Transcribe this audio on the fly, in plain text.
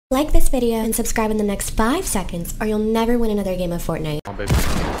Like this video and subscribe in the next 5 seconds or you'll never win another game of Fortnite. Oh, baby.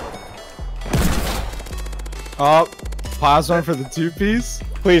 Oh, Plasma for the 2-piece.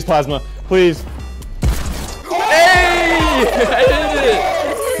 Please, Plasma. Please. Hey! I did it!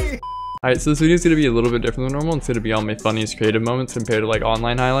 Alright, so this video is going to be a little bit different than normal. It's going to be all my funniest creative moments compared to like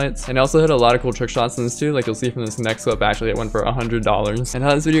online highlights. And I also had a lot of cool trick shots in this too. Like you'll see from this next clip, actually it went for $100. And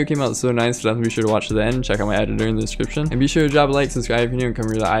how this video came out so nice, so definitely be sure to watch to the end. Check out my editor in the description. And be sure to drop a like, subscribe if you're new, and come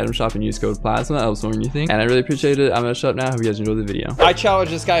here to the item shop and use code PLASMA. That helps more than you think. And I really appreciate it. I'm going to shut up now. Hope you guys enjoyed the video. I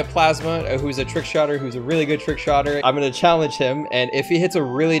challenge this guy Plasma, who's a trick shotter, who's a really good trick shotter. I'm going to challenge him, and if he hits a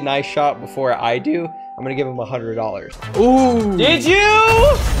really nice shot before I do, I'm gonna give him $100. Ooh! Did you?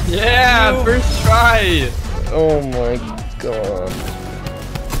 Yeah, first try. Oh my god.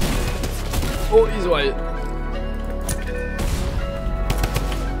 Oh, he's white.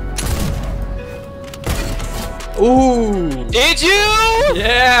 Ooh! Did you?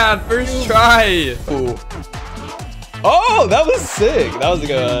 Yeah, first try. Ooh. Oh, that was sick. That was a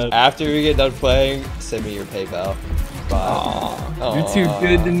good one. After we get done playing, send me your PayPal. Bye. You're too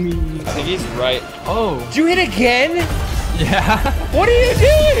good to me. I think he's right. Oh. Did you hit again? Yeah. What are you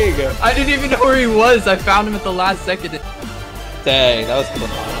doing? I didn't even know where he was. I found him at the last second. Dang, that was cool.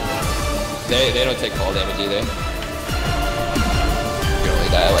 They don't take fall damage either. You only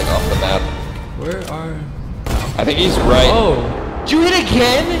die like off the map. Where are... I think he's right. Oh. Did you hit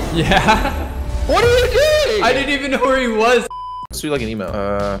again? Yeah. What are you doing? I didn't even know where he was. Let's do like an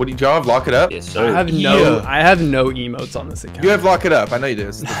emote. What do y'all have? Lock it up? Yes, sir. I have no emotes on this account. You have lock it up. I know you do.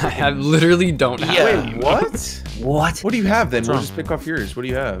 I have literally don't have. Wait, what? What? What do you have then? We'll just pick off yours. What do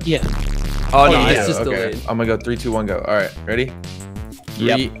you have? Yeah. Oh no, yeah. it's just okay. delayed. I'm gonna go 3, 2, 1, go. All right, ready?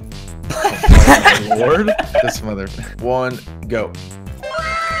 Yep. Lord, this mother. 1, go.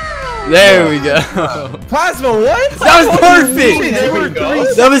 There we go. Plasma, what? That was perfect. There we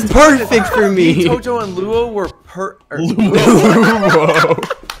go. That was perfect for me. Tojo and Luo were Whoa.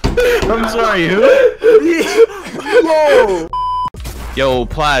 I'm sorry, who? Whoa. Yo,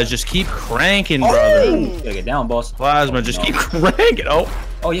 Plaz, just keep cranking, brother. Take it down, boss. Plasma, just keep cranking.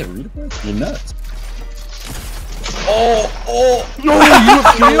 Oh yeah, you're nuts. No,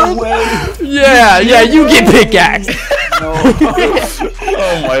 Yeah, you get pickaxe.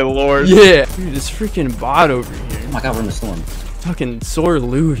 Oh my lord. Yeah. Dude, this freaking bot over here. Oh my god, we're in the storm. Fucking sore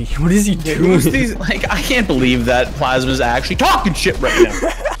Louie. What is he doing? Who's these? Like, I can't believe that Plasma's actually talking shit right now.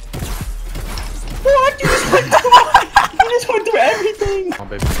 What? You just went through everything. Oh,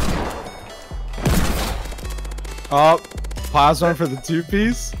 baby. Oh, Plasma for the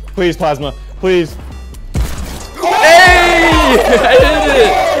 2-piece. Please, Plasma. Please. Hey! I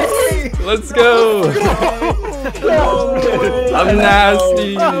did it! Let's go! I'm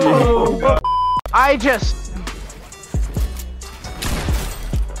nasty.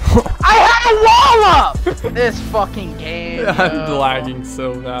 I had a wall up! This fucking game. I'm lagging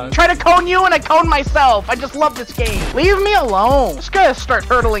so bad. Try to cone you and I cone myself. I just love this game. Leave me alone. Just gotta start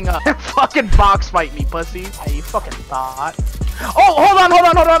hurtling up. Fucking box fight me, pussy. Hey, you fucking thought. Oh, hold on.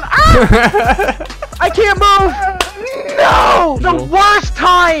 Ah! I can't move. No! The worst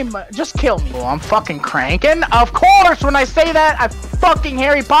time. Just kill me. Oh, I'm fucking cranking. Of course, when I say that, I fucking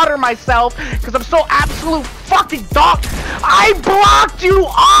Harry Potter myself because I'm so absolute fucking dog. I blocked you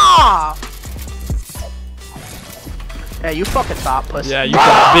off. Yeah, you fucking thought, pussy. Yeah, you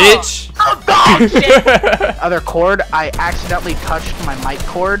got bitch. Oh, dog shit. Other cord, I accidentally touched my mic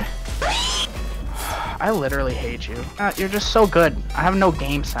cord. I literally hate you. You're just so good. I have no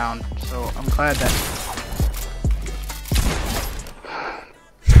game sound, so I'm glad that...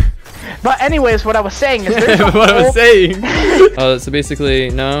 But anyways, what I was saying is there's what I was saying. Oh, so basically,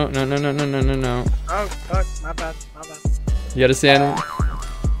 no. Oh, fuck, not bad. You gotta stand.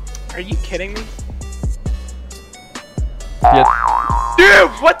 Are you kidding me? Yeah. Dude,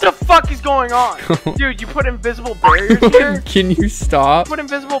 what the fuck is going on? Dude, you put invisible barriers here? Can you stop? Put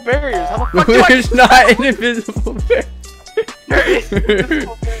invisible barriers. How the fuck do I... There's not an invisible barrier. There is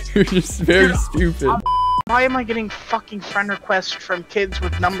invisible barriers. You're just very stupid. Why am I getting fucking friend requests from kids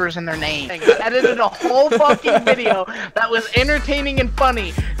with numbers in their name? I edited a whole fucking video that was entertaining and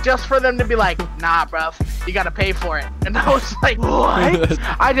funny just for them to be like, nah, bruv, you gotta pay for it. And I was like, what?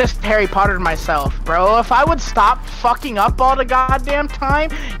 I just Harry Pottered myself, bro. If I would stop fucking up all the goddamn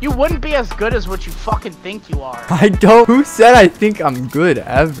time, you wouldn't be as good as what you fucking think you are. I don't. Who said I think I'm good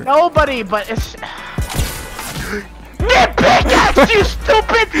ever? Nobody, but it's... Get pickaxe, you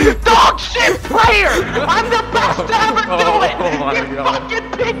stupid dog shit player! I'm the best to ever do it! You fucking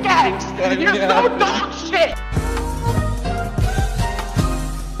pickaxe! You're so dog shit!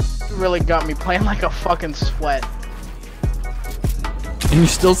 You really got me playing like a fucking sweat. And you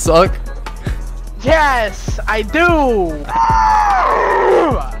still suck? Yes, I do.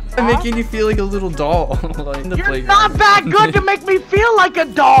 I'm making you feel like a little doll. Like You're not that good to make me feel like a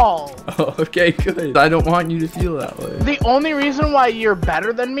doll. Oh, okay, good. I don't want you to feel that way. The only reason why you're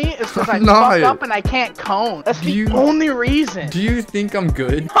better than me is because I not. fucked up and I can't cone. That's the only reason. Do you think I'm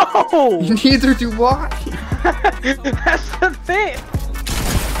good? No. Neither do I. That's the thing.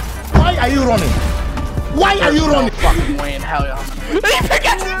 Why are you running? Why are you running? Fucking way in hell, he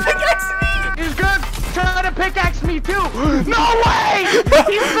pickaxe me! He's good. Trying to pickaxe me too. No way!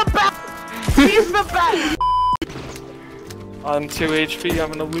 He's the best. He's the best. On 2 HP, I'm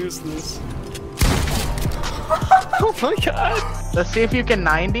gonna lose this. Oh my god! Let's see if you can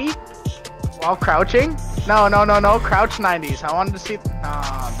 90 while crouching. No, crouch 90s. I wanted to see.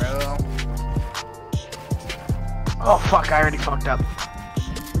 Nah, bro. Oh fuck! I already fucked up.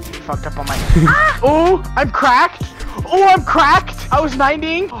 Fucked up on my. Oh, I'm cracked. Oh, I'm cracked. I was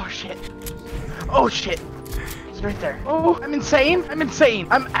 90ing. Oh shit. Oh shit. He's right there. Oh, I'm insane. I'm insane.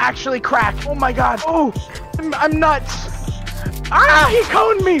 I'm actually cracked. Oh my god. Oh, I'm nuts. Ah, he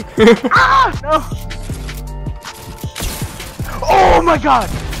coned me. Ah, no. Oh my god.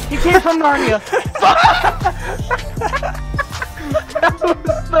 He came from Narnia. That was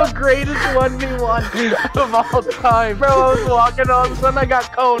the greatest 1v1 of all time. Bro, I was walking, all of a sudden I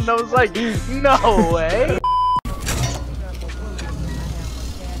got coned. I was like, no way.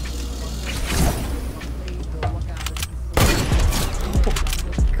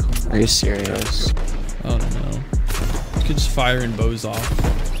 Are you serious? Oh no. You could just firing bows off.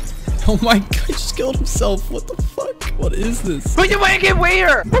 Oh my god, he just killed himself. What the fuck? What is this? Put your wagon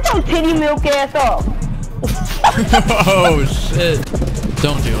where? Put your titty milk ass up. Oh shit.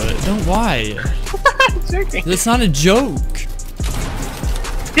 Don't do it. Don't, why? That's not a joke.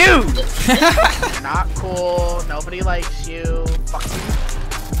 Dude! You're not cool. Nobody likes you. Fuck you.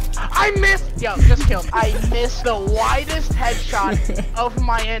 I missed! Yo, just kill me. I missed the widest headshot of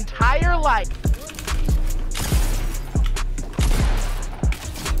my entire life.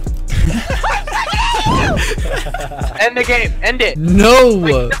 End the game. End it.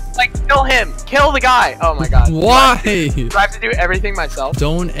 No! Like, kill him. Kill the guy. Oh my god. Why? Do I have to do everything myself?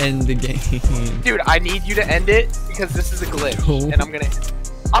 Don't end the game. Dude, I need you to end it because this is a glitch. No. And I'm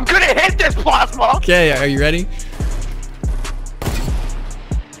gonna hit this plasma! Okay, are you ready?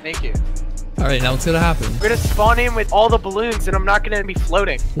 Thank you. Alright, now what's gonna happen? We're gonna spawn in with all the balloons and I'm not gonna be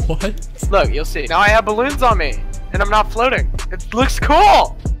floating. What? Look, you'll see. Now I have balloons on me and I'm not floating. It looks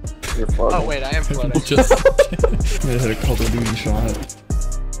cool! You're floating. Oh wait, I am floating. Just I'm gonna hit a Call of Duty shot.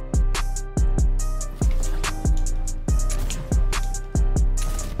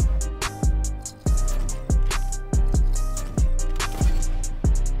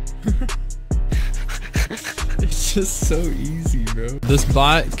 It's just so easy, bro. This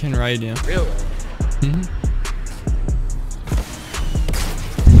bot can ride you. Really? Hmm?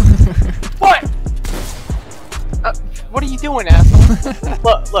 What? What are you doing,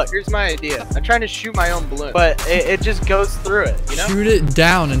 asshole? Look, here's my idea. I'm trying to shoot my own balloon, but it just goes through it, you know? Shoot it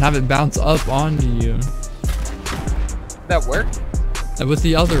down and have it bounce up onto you. Did that work? And with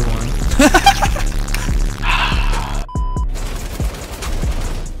the other one.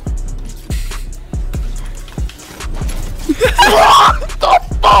 What the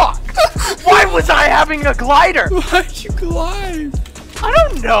fuck? Why was I having a glider? Why'd you glide? I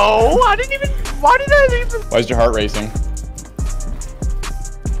don't know. Why did I even? Why is your heart racing?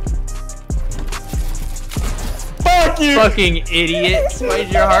 Fuck you! Fucking idiots. Why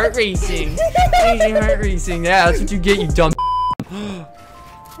is your heart racing? Why is your heart racing? Yeah, that's what you get, you dumb.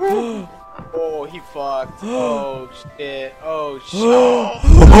 Oh, he fucked. Oh shit. Oh shit.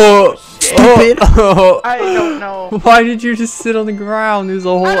 Oh, stupid. I don't know. Why did you just sit on the ground? There's a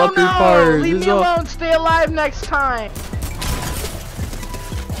whole I don't upper know. part. Leave me alone. Stay alive next time.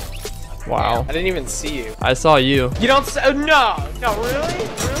 Wow. I didn't even see you. I saw you. You don't say. No, really?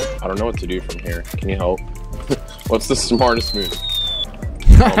 Really? I don't know what to do from here. Can you help? What's the smartest move?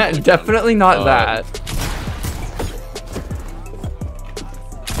 Definitely not that.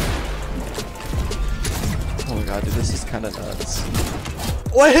 Oh my god, dude, this is kind of nuts.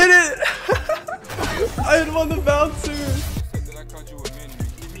 Oh, I hit it! I hit him on the bouncer.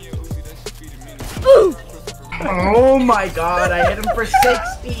 Oh my god, I hit him for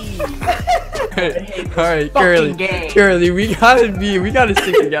 60. Alright, Curly, we gotta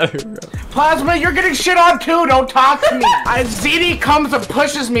stick together, bro. Plasma, you're getting shit on too. Don't talk to me. ZD comes and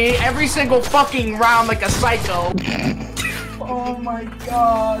pushes me every single fucking round like a psycho. Oh my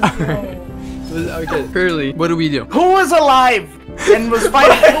god. Okay, Curly, what do we do? Who was alive? and was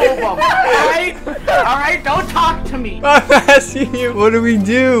fighting 2 of them. Alright, don't talk to me. I'm asking you, what do we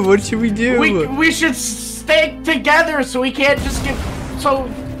do? What should we do? We should stay together so we can't just get so.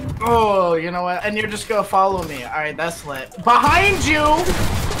 Oh, you know what? And you're just gonna follow me. Alright, that's lit. Behind you!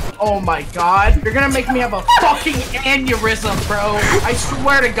 Oh my god. You're gonna make me have a fucking aneurysm, bro. I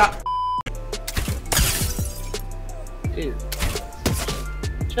swear to god. Dude.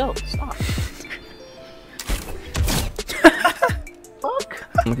 Chill, stop. Fuck.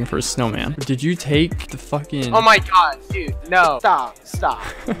 I'm looking for a snowman. Did you take the fucking... Oh my god, dude. No. Stop.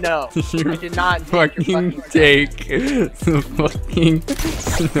 No. You I did not fucking take the fucking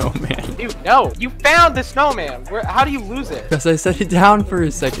snowman. Dude, no. You found the snowman. How do you lose it? Because I set it down for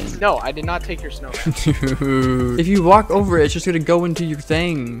a second. No, I did not take your snowman. Dude. If you walk over it, it's just gonna go into your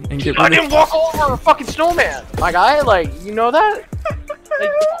thing and get rid of it. I didn't walk over a fucking snowman. My guy, like, you know that?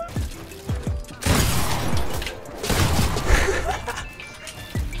 Like,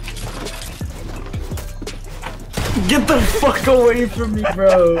 Get the fuck away from me,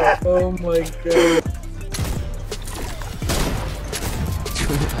 bro. Oh my god.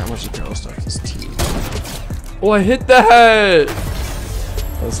 How much the girl start this team? Oh, I hit that!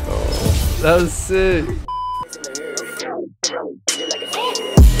 Let's go. That was sick.